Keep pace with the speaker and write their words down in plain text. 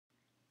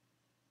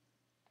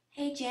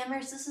Hey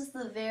Jammers, this is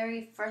the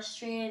very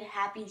frustrated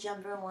Happy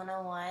Jumper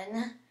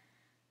 101.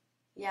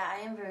 Yeah, I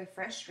am very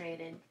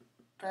frustrated,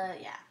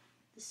 but yeah,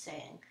 just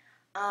saying.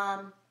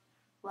 Um,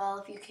 well,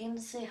 if you came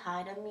to say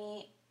hi to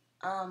me,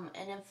 and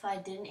if I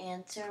didn't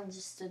answer and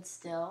just stood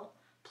still,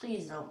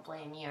 please don't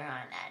blame me or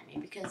at me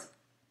because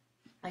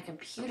my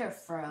computer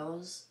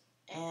froze,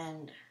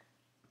 and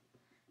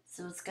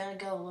so it's gonna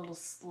go a little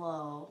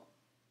slow,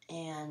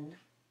 and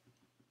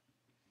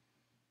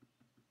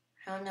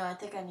I don't know, I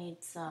think I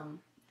need some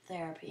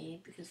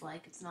therapy because,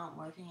 like, it's not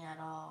working at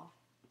all.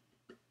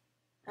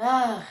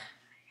 Ugh.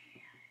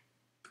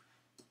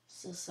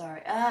 So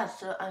sorry.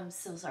 I'm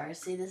so sorry.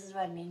 See, this is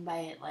what I mean by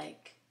it.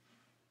 Like,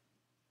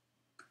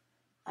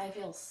 I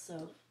feel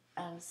so.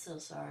 I'm so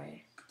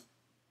sorry.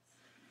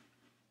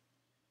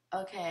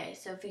 Okay,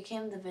 so if you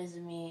came to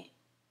visit me,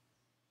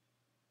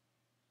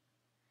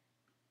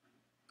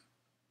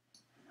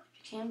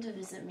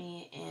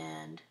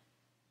 and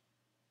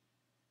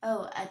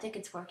oh, I think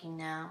it's working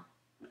now.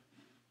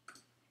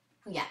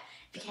 Yeah,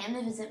 if you came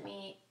to visit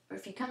me, or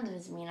if you come to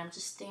visit me, and I'm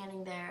just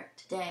standing there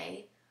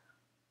today,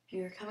 if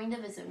you're coming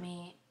to visit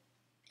me,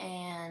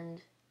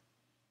 and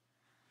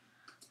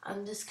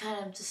I'm just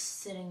kind of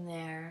just sitting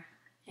there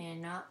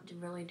and not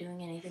really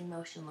doing anything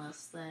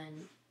motionless,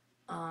 then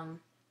um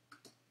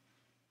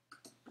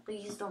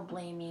please don't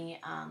blame me.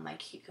 My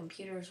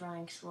computer's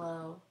running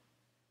slow,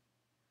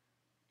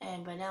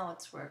 and by now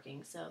it's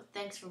working. So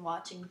thanks for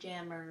watching,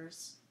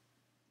 Jammers.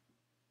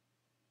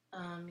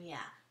 Yeah.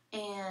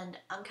 And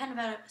I'm kind of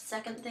out of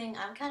second thing.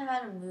 I'm kind of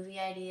out of movie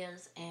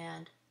ideas,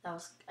 and that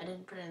was I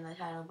didn't put it in the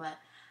title, but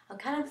I'm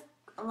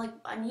like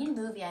I need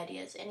movie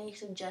ideas. Any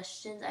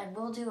suggestions? I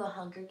will do a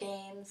Hunger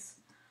Games.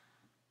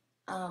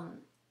 Um,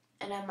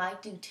 and I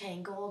might do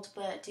Tangled.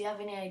 But do you have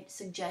any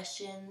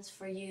suggestions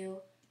for you?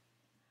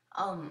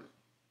 Um,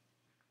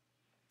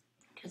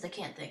 because I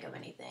can't think of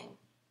anything.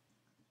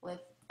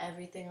 With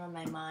everything on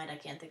my mind, I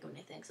can't think of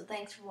anything. So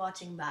thanks for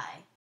watching.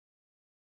 Bye.